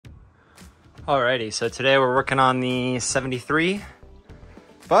Alrighty, so today we're working on the 73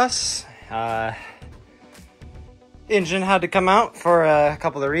 bus. Engine had to come out for a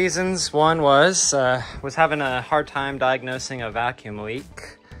couple of reasons. One was having a hard time diagnosing a vacuum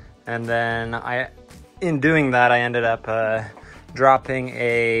leak, and then in doing that I ended up dropping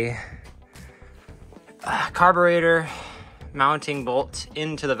a carburetor mounting bolt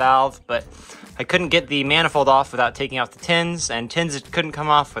into the valve, but I couldn't get the manifold off without taking out the tins, and tins couldn't come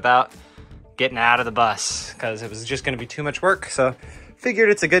off without getting out of the bus because it was just going to be too much work. So figured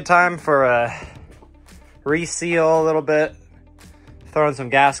it's a good time for a reseal a little bit, throwing some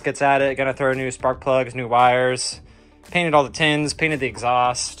gaskets at it, gonna throw new spark plugs, new wires, painted all the tins, painted the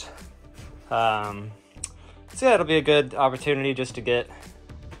exhaust. So yeah, it'll be a good opportunity just to get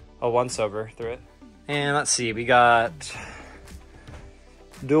a once over through it. And let's see, we got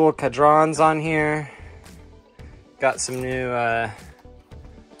dual cadrons on here, got some new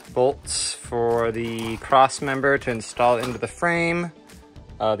bolts for the cross member to install into the frame.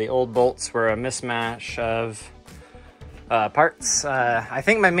 The old bolts were a mismatch of parts. I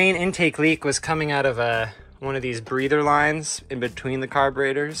think my main intake leak was coming out of one of these breather lines in between the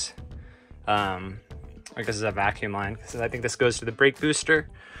carburetors. I guess it's a vacuum line, because I think this goes to the brake booster.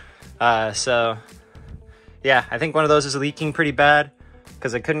 So yeah, I think one of those is leaking pretty bad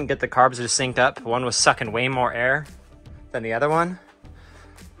because I couldn't get the carbs to sync up. One was sucking way more air than the other one.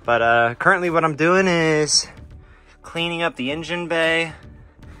 But currently what I'm doing is cleaning up the engine bay.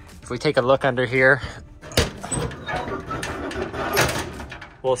 If we take a look under here,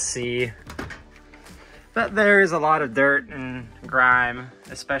 we'll see that there is a lot of dirt and grime,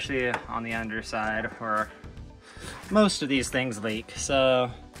 especially on the underside where most of these things leak. So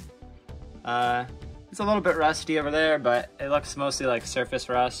it's a little bit rusty over there, but it looks mostly like surface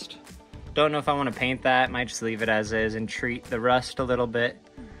rust. Don't know if I want to paint that. Might just leave it as is and treat the rust a little bit.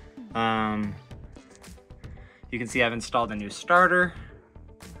 You can see I've installed a new starter.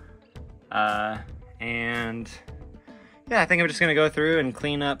 And yeah, I think I'm just gonna go through and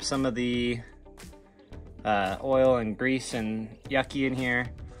clean up some of the oil and grease and yucky in here.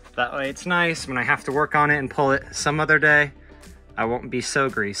 That way it's nice when I have to work on it and pull it some other day, I won't be so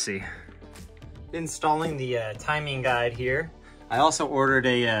greasy. Installing the timing guide here. I also ordered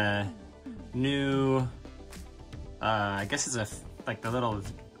a new, I guess it's like the little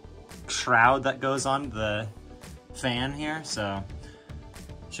shroud that goes on the fan here, so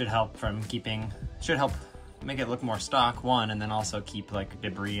should help make it look more stock, one, and then also keep like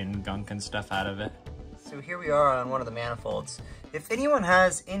debris and gunk and stuff out of it. So here we are on one of the manifolds. If anyone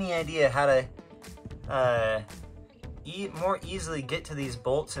has any idea how to more easily get to these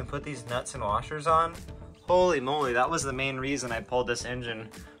bolts and put these nuts and washers on, holy moly, that was the main reason I pulled this engine.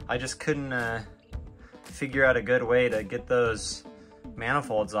 I just couldn't figure out a good way to get those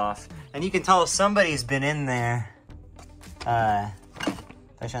manifolds off. And you can tell somebody's been in there. If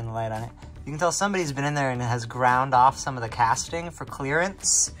I shine the light on it, you can tell somebody's been in there and has ground off some of the casting for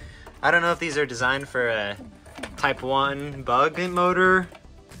clearance. I don't know if these are designed for a Type 1 bug motor.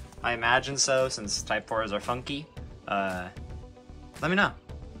 I imagine so, since Type 4s are funky. Let me know,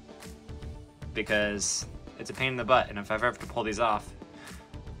 because it's a pain in the butt, and if I ever have to pull these off,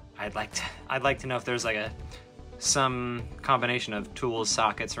 I'd like to know if there's like some combination of tools,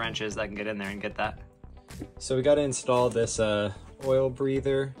 sockets, wrenches that can get in there and get that. So we got to install this oil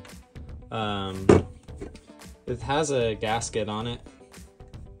breather. It has a gasket on it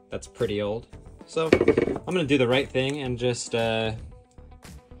that's pretty old, so I'm gonna do the right thing and just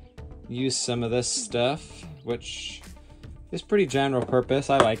use some of this stuff, which is pretty general purpose.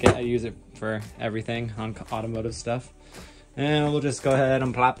 I like it. I use it for everything on automotive stuff. And we'll just go ahead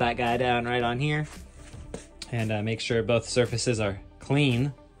and plop that guy down right on here and make sure both surfaces are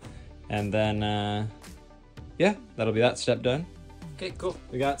clean. And then, yeah, that'll be that step done. Okay, cool.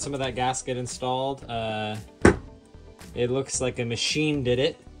 We got some of that gasket installed. It looks like a machine did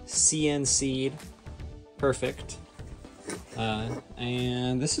it. CNC'd. Perfect.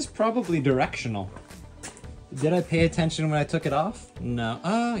 And this is probably directional. Did I pay attention when I took it off?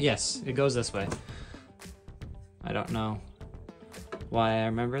 No. Yes, it goes this way. I don't know why I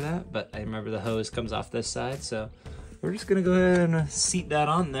remember that, but I remember the hose comes off this side, so we're just gonna go ahead and seat that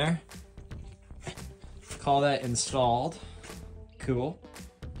on there. Call that installed. Cool.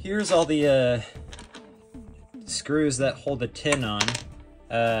 Here's all the screws that hold the tin on.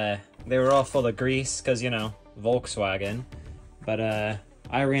 They were all full of grease, because, you know, Volkswagen. But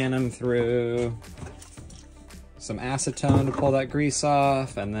I ran them through some acetone to pull that grease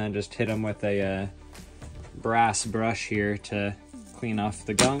off, and then just hit them with a brass brush here to clean off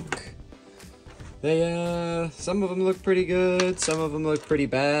the gunk. They some of them look pretty good, some of them look pretty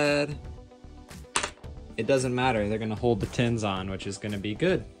bad. it doesn't matter. They're gonna hold the tins on, which is gonna be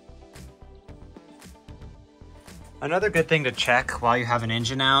good. Another good thing to check while you have an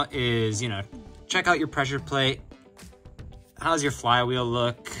engine out is, you know, check out your pressure plate. How's your flywheel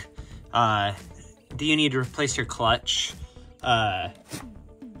look? Do you need to replace your clutch?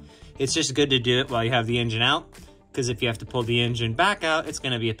 It's just good to do it while you have the engine out, because if you have to pull the engine back out, it's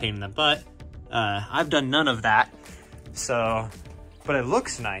gonna be a pain in the butt. I've done none of that, so, but it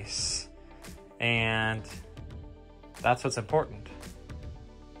looks nice, and that's what's important.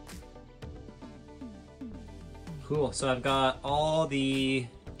 Cool, so I've got all the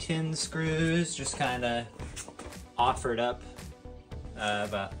tin screws just kind of offered up,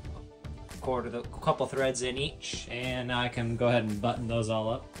 about a couple threads in each, and now I can go ahead and button those all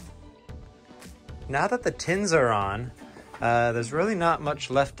up. Now that the tins are on, there's really not much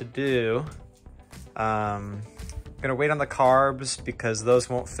left to do. I'm gonna wait on the carbs because those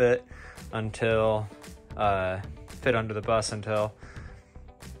won't fit until, fit under the bus until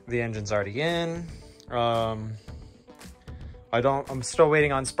the engine's already in. I'm still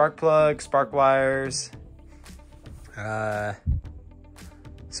waiting on spark plugs, spark wires.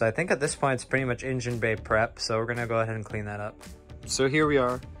 So I think at this point it's pretty much engine bay prep, so we're gonna go ahead and clean that up. So here we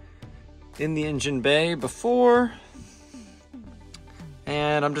are in the engine bay before,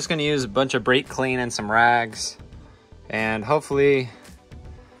 and I'm just gonna use a bunch of brake clean and some rags, and hopefully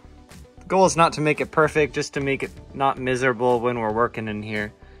the goal is not to make it perfect, just to make it not miserable when we're working in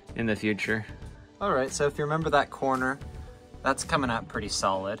here in the future. All right, so if you remember that corner, that's coming out pretty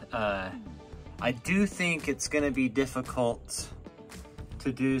solid. I do think it's gonna be difficult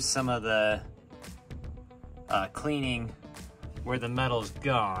to do some of the cleaning where the metal's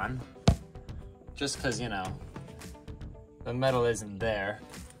gone, just because, you know, the metal isn't there.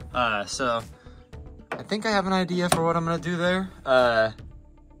 So I think I have an idea for what I'm gonna do there.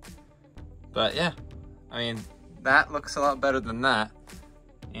 But yeah, I mean, that looks a lot better than that.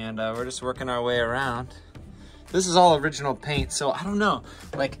 And we're just working our way around. This is all original paint, so I don't know,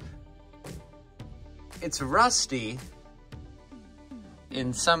 like, it's rusty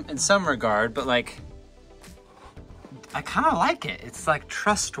in some regard, but like, I kind of like it. It's like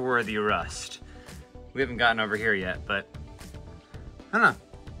trustworthy rust. We haven't gotten over here yet, but I don't know.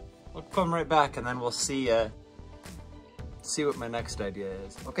 We'll come right back and then we'll see what my next idea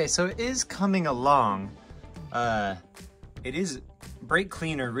is. Okay, so it is coming along. It is, brake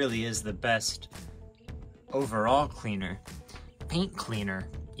cleaner really is the best overall cleaner, paint cleaner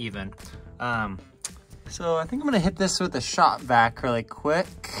even. So I think I'm gonna hit this with a shop vac really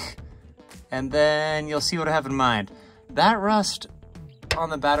quick, and then you'll see what I have in mind. That rust on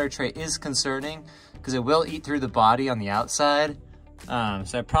the battery tray is concerning because it will eat through the body on the outside.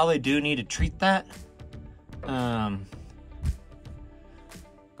 So I probably do need to treat that.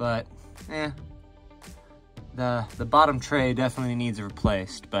 But the bottom tray definitely needs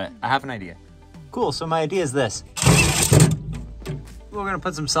replaced, but I have an idea. Cool, so my idea is this. We're gonna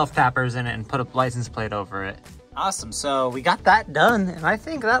put some self-tappers in it and put a license plate over it. Awesome, so we got that done, and I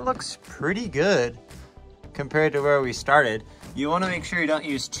think that looks pretty good compared to where we started. You wanna make sure you don't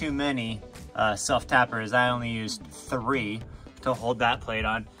use too many self-tappers. I only used 3 to hold that plate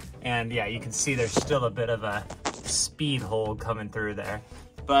on. And yeah, you can see there's still a bit of a speed hole coming through there.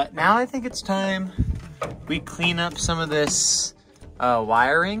 But now I think it's time we clean up some of this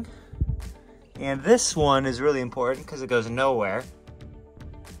wiring. And this one is really important because it goes nowhere.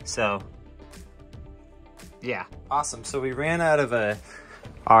 So, yeah, awesome. So we ran out of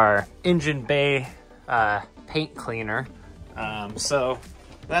our engine bay paint cleaner. So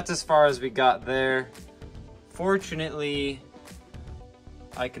that's as far as we got there. Fortunately,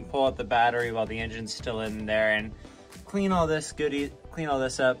 I can pull out the battery while the engine's still in there and clean all this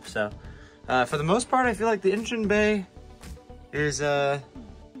up. So for the most part, I feel like the engine bay is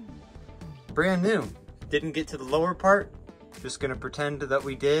brand new. Didn't get to the lower part. Just gonna pretend that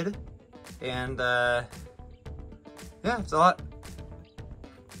we did. And yeah, it's a lot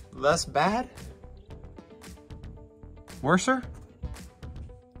less bad. Worser?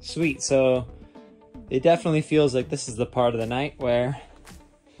 Sweet, so it definitely feels like this is the part of the night where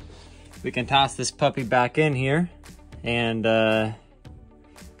we can toss this puppy back in here and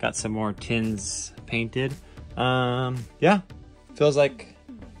got some more tins painted. Yeah, feels like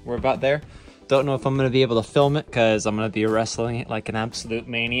we're about there. Don't know if I'm gonna be able to film it because I'm gonna be wrestling it like an absolute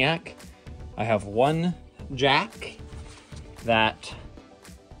maniac. I have one jack that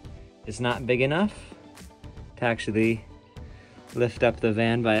is not big enough to actually lift up the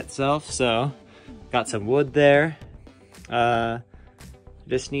van by itself, so got some wood there.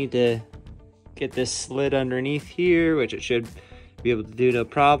 Just need to get this slid underneath here, which it should be able to do no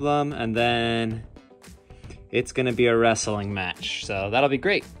problem, and then it's gonna be a wrestling match. So that'll be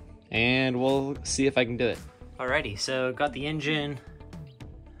great. And we'll see if I can do it. Alrighty, so got the engine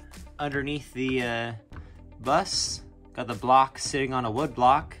underneath the bus. Got the block sitting on a wood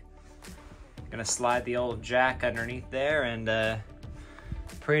block. Gonna slide the old jack underneath there and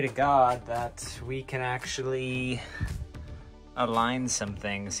pray to God that we can actually align some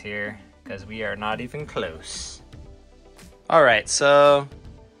things here, because we are not even close. All right, so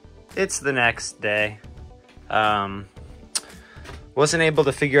it's the next day. Wasn't able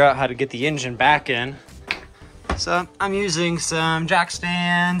to figure out how to get the engine back in. So I'm using some jack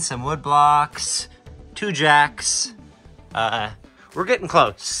stands, some wood blocks, 2 jacks. We're getting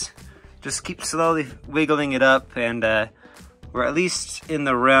close. Just keep slowly wiggling it up, and we're at least in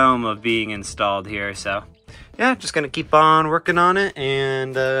the realm of being installed here. So yeah, just gonna keep on working on it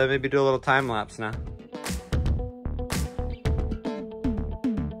and maybe do a little time lapse now.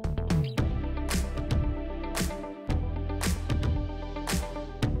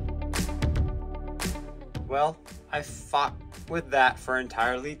 Well, I fought with that for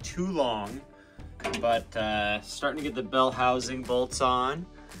entirely too long, but starting to get the bell housing bolts on,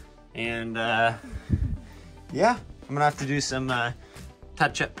 and yeah, I'm gonna have to do some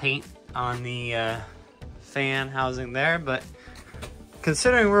touch-up paint on the fan housing there, but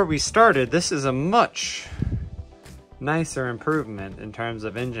considering where we started, this is a much nicer improvement in terms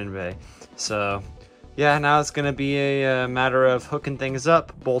of engine bay. So yeah, now it's gonna be a matter of hooking things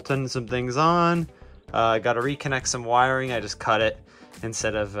up, bolting some things on. I got to reconnect some wiring. I just cut it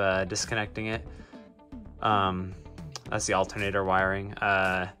instead of disconnecting it. That's the alternator wiring.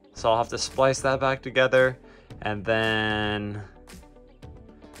 So I'll have to splice that back together, and then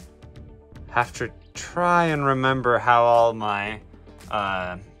have to try and remember how all my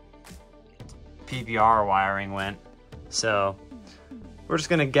PBR wiring went. So we're just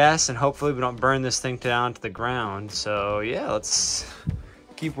gonna guess, and hopefully we don't burn this thing down to the ground. So yeah, let's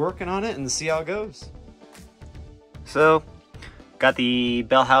keep working on it and see how it goes. So, got the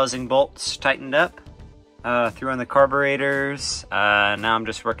bell housing bolts tightened up, threw on the carburetors. Now I'm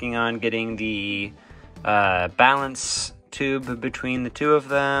just working on getting the balance tube between the two of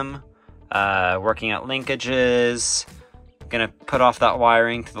them, working out linkages. Gonna put off that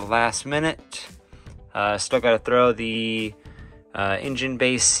wiring to the last minute. Still gotta throw the engine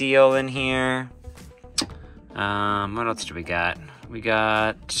base seal in here. What else do we got? We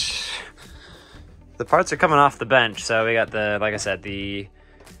got... The parts are coming off the bench, so we got the, like I said, the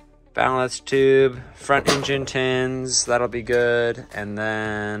balance tube, front engine tins, that'll be good. And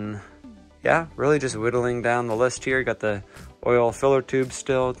then, yeah, really just whittling down the list here. Got the oil filler tube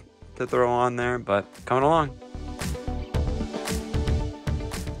still to throw on there, but coming along.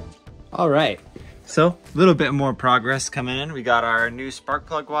 All right, so a little bit more progress coming in. We got our new spark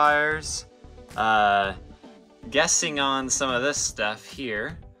plug wires. Guessing on some of this stuff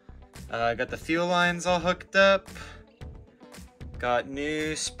here. Got the fuel lines all hooked up. Got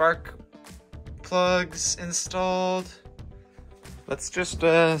new spark plugs installed. Let's just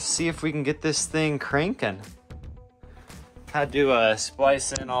see if we can get this thing cranking. Had to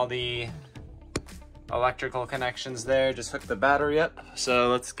splice in all the electrical connections there, just hook the battery up. So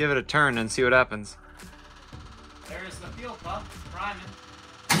let's give it a turn and see what happens. There's the fuel pump priming.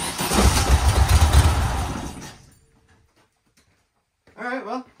 All right,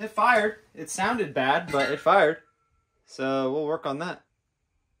 well, it fired. It sounded bad, but it fired. So we'll work on that.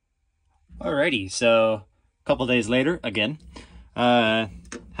 Alrighty, so a couple days later, again, had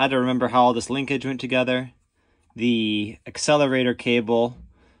to remember how all this linkage went together. The accelerator cable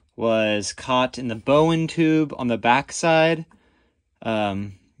was caught in the Bowen tube on the back side,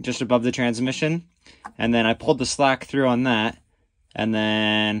 just above the transmission. And then I pulled the slack through on that, and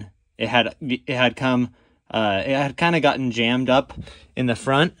then it had kind of gotten jammed up in the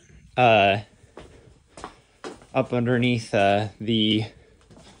front, up underneath the,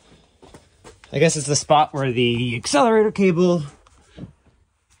 I guess it's the spot where the accelerator cable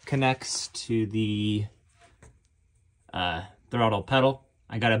connects to the throttle pedal.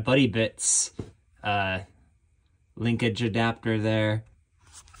 I got a Buddy Bits linkage adapter there.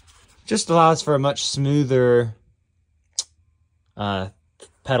 Just allows for a much smoother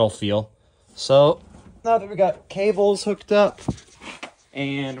pedal feel. So now that we got cables hooked up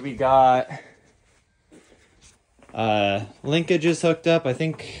and we got linkages hooked up, I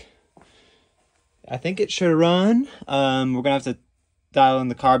think it should run. We're gonna have to dial in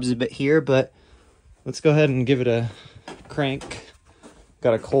the carbs a bit here, but let's go ahead and give it a crank.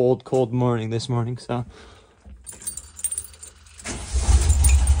 Got a cold morning this morning, so.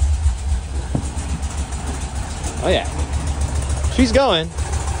 Oh yeah, she's going.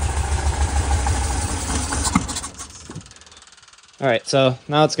 All right, so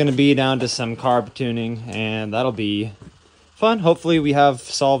now it's gonna be down to some carb tuning, and that'll be fun. Hopefully we have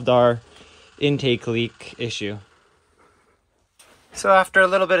solved our intake leak issue. So after a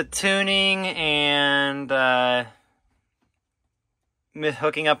little bit of tuning and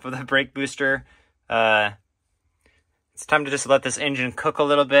hooking up with a brake booster, it's time to just let this engine cook a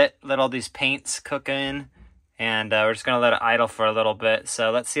little bit, let all these paints cook in, and we're just gonna let it idle for a little bit. So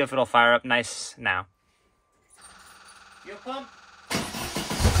let's see if it'll fire up nice now. Fuel pump.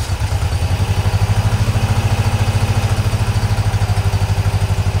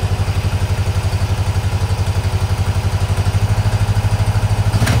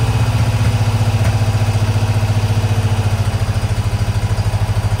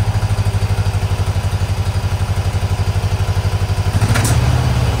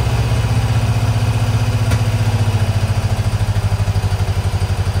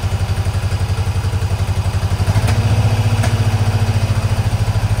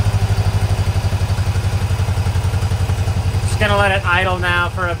 Gonna let it idle now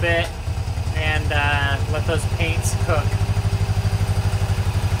for a bit and let those paints cook.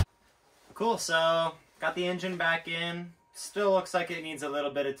 Cool, so got the engine back in. Still looks like it needs a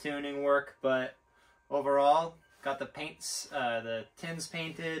little bit of tuning work, but overall got the paints, the tins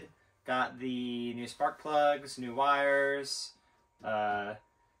painted, got the new spark plugs, new wires, 3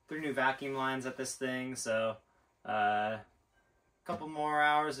 new vacuum lines at this thing, so a couple more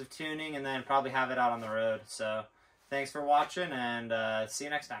hours of tuning and then probably have it out on the road. So thanks for watching, and see you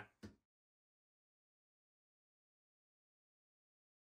next time.